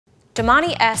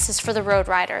Domane S is for the road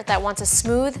rider that wants a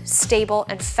smooth, stable,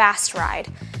 and fast ride,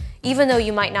 even though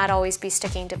you might not always be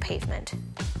sticking to pavement.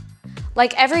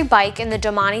 Like every bike in the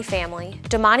Domane family,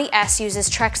 Domane S uses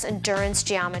Trek's endurance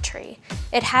geometry.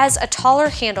 It has a taller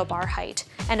handlebar height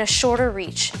and a shorter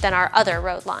reach than our other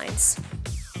road lines.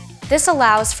 This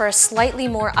allows for a slightly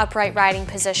more upright riding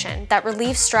position that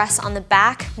relieves stress on the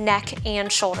back, neck,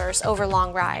 and shoulders over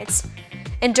long rides.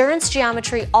 Endurance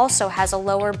geometry also has a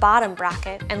lower bottom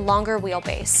bracket and longer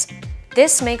wheelbase.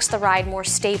 This makes the ride more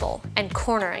stable and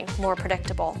cornering more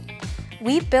predictable.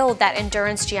 We build that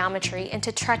endurance geometry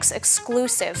into Trek's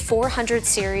exclusive 400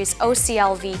 series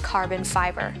OCLV carbon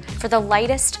fiber for the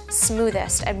lightest,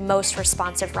 smoothest, and most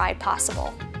responsive ride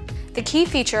possible. The key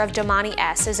feature of Domane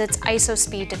S is its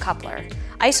IsoSpeed decoupler.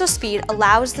 IsoSpeed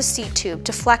allows the seat tube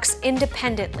to flex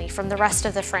independently from the rest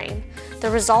of the frame. The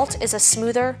result is a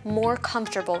smoother, more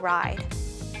comfortable ride.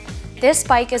 This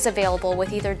bike is available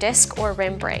with either disc or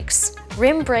rim brakes.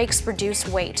 Rim brakes reduce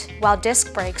weight, while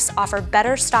disc brakes offer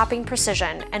better stopping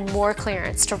precision and more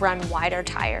clearance to run wider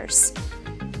tires.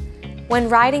 When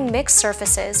riding mixed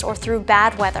surfaces or through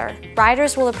bad weather,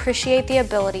 riders will appreciate the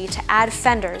ability to add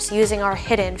fenders using our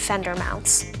hidden fender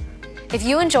mounts. If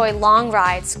you enjoy long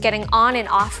rides, getting on and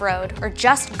off-road, or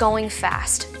just going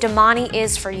fast, Domane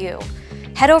is for you.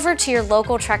 Head over to your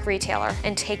local Trek retailer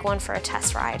and take one for a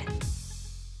test ride.